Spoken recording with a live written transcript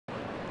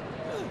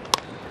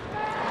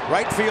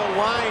Right field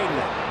line.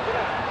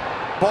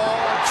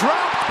 Ball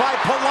dropped by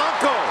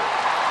Polanco.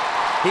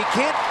 He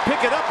can't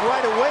pick it up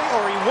right away,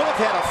 or he would have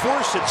had a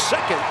force at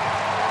second.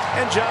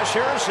 And Josh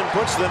Harrison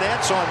puts the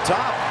Nats on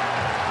top.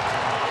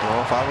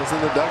 Well, if I was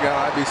in the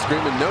dugout, I'd be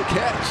screaming, no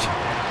catch.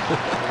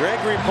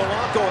 Gregory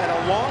Polanco had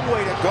a long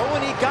way to go,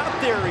 and he got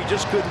there. He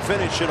just couldn't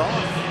finish it off.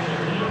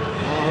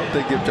 Well, I hope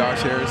they give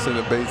Josh Harrison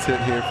a base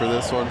hit here for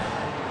this one.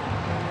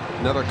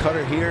 Another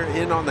cutter here,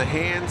 in on the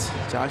hands.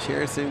 Josh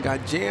Harrison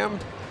got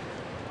jammed.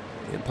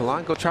 And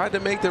Polanco tried to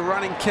make the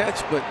running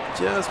catch, but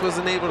just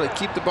wasn't able to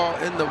keep the ball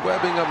in the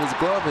webbing of his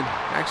glove and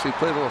actually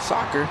played a little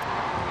soccer.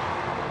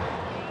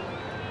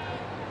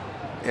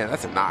 Yeah,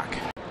 that's a knock.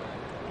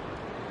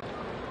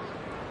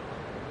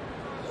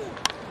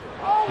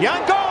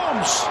 Yan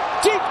Gomes,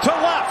 deep to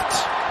left.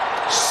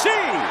 See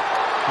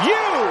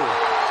you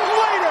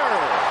later.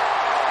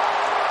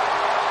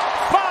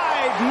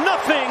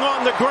 5-0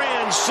 on the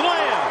grand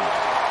slam.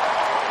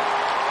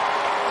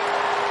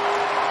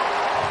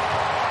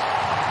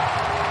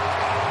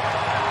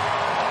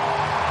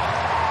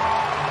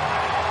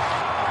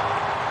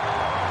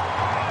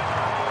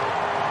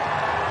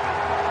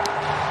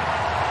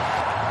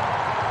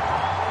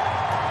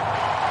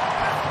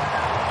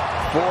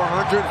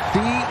 .400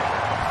 feet.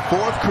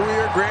 Fourth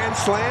career grand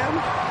slam.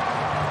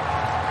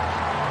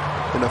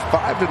 And a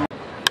 5-0.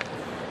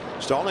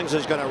 Stallings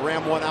is going to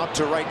ram one out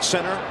to right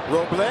center.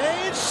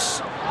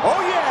 Robles.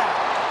 Oh, yeah.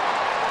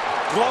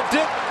 Gloved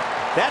it.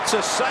 That's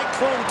a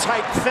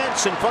cyclone-type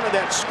fence in front of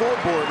that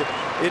scoreboard.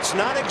 It's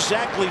not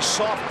exactly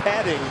soft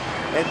padding,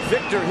 and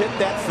Victor hit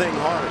that thing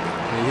hard.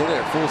 He hit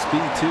it at full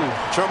speed, too.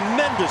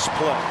 Tremendous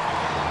play.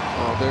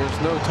 Well, there's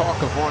no talk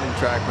of warning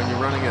track when you're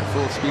running at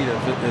full speed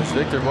as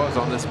Victor was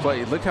on this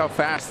play. Look how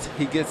fast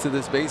he gets to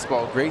this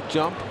baseball. Great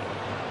jump.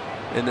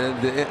 And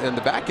then in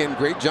the back end,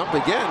 great jump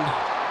again.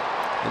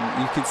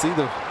 And you can see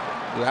the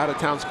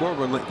out-of-town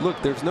scoreboard.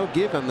 Look, there's no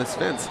give on this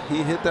fence.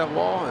 He hit that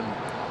wall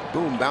and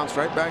boom, bounced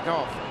right back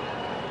off.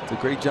 It's a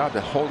great job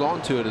to hold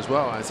on to it as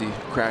well as he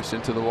crashed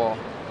into the wall.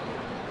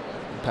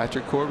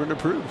 Patrick Corbin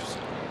approves.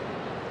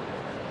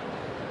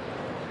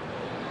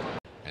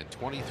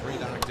 23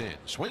 knocked in.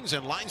 Swings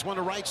and lines one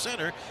to right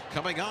center.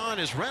 Coming on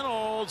is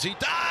Reynolds. He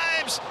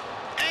dives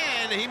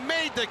and he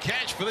made the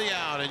catch for the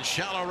out in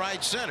shallow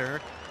right center.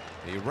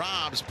 He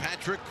robs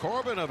Patrick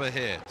Corbin of a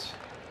hit.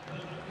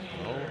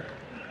 Oh,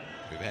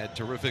 we've had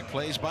terrific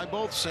plays by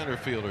both center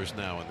fielders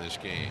now in this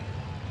game.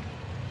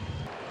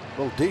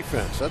 Little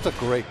defense. That's a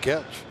great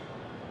catch.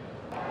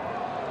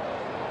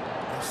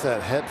 That's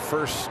that head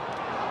first.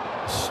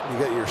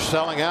 You're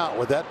selling out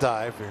with that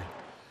dive.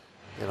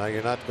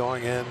 You're not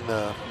going in.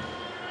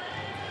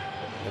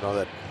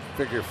 That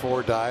figure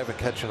four dive and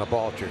catching a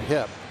ball at your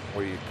hip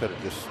where you could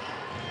have just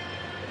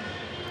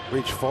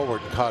reached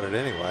forward and caught it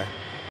anyway.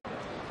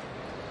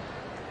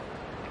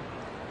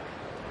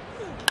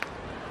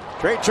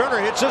 Trey Turner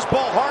hits this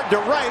ball hard to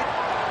right.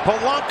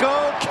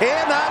 Polanco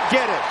cannot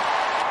get it.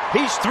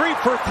 He's 3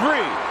 for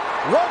 3.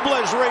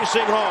 Robles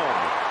racing home.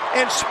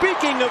 And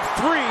speaking of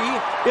 3,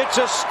 it's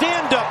a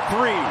stand-up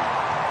 3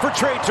 for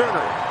Trey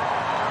Turner.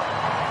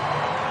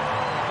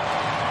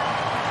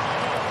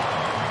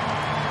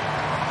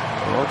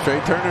 Well, Trey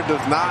Turner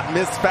does not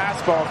miss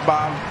fastballs,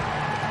 Bob.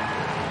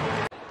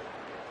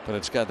 But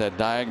it's got that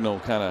diagonal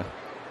kind of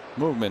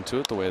movement to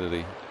it, the way that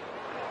he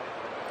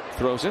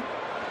throws it.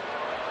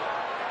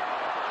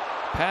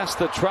 Past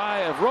the try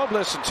of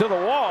Robles into the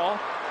wall.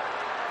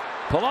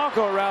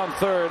 Polanco around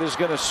third is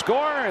going to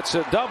score. It's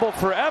a double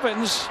for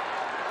Evans.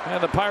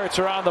 And the Pirates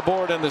are on the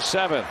board in the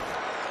 7th.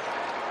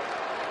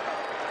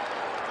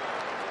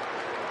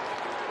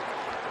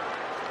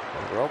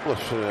 Robles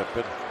should have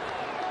been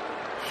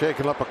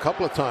shaken up a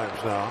couple of times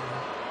now.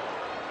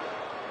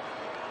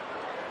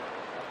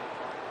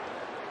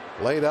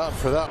 Laid out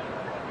for that.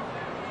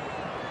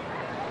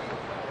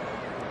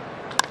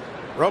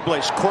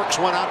 Robles corks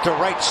one out to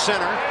right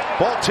center.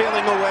 Ball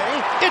tailing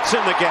away. It's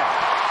in the gap.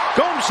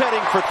 Gomes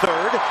heading for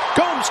third.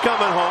 Gomes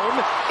coming home.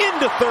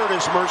 Into third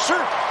is Mercer.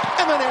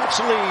 And the Nats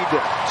lead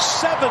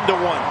 7-1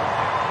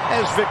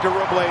 as Victor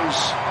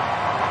Robles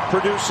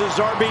produces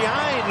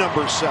RBI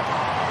number 7.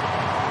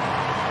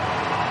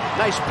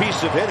 Nice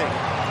piece of hitting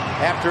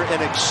after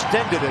an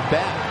extended at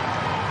bat.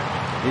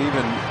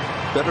 Even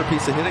better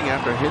piece of hitting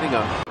after hitting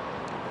a.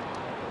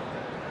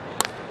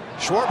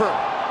 Schwarber,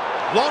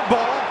 long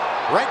ball,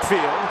 right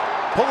field.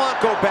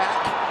 Polanco back,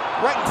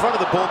 right in front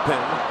of the bullpen.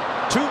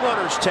 2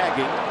 runners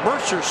tagging.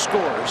 Mercer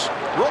scores.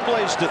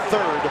 Robles to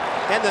third,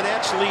 and the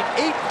Nats lead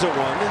 8-1.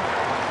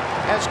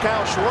 As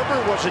Kyle Schwarber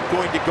wasn't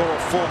going to go a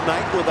full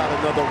night without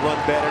another run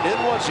batted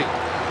in, was he?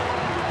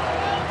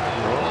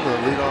 Well,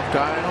 the leadoff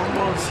guy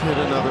almost hit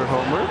another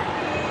homer.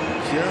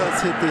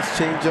 Just hit this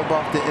changeup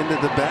off the end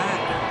of the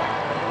bat.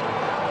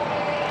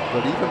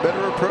 But even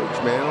better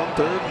approach, man. On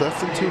third,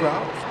 less than 2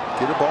 outs.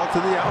 Get a ball to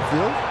the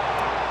outfield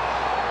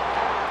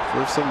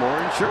for some more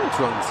insurance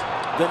runs.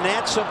 The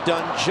Nats have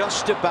done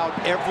just about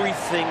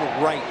everything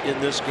right in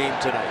this game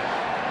tonight.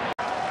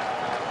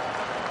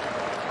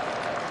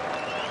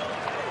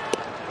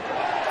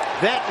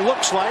 That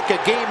looks like a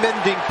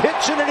game-ending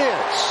pitch, and it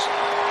is.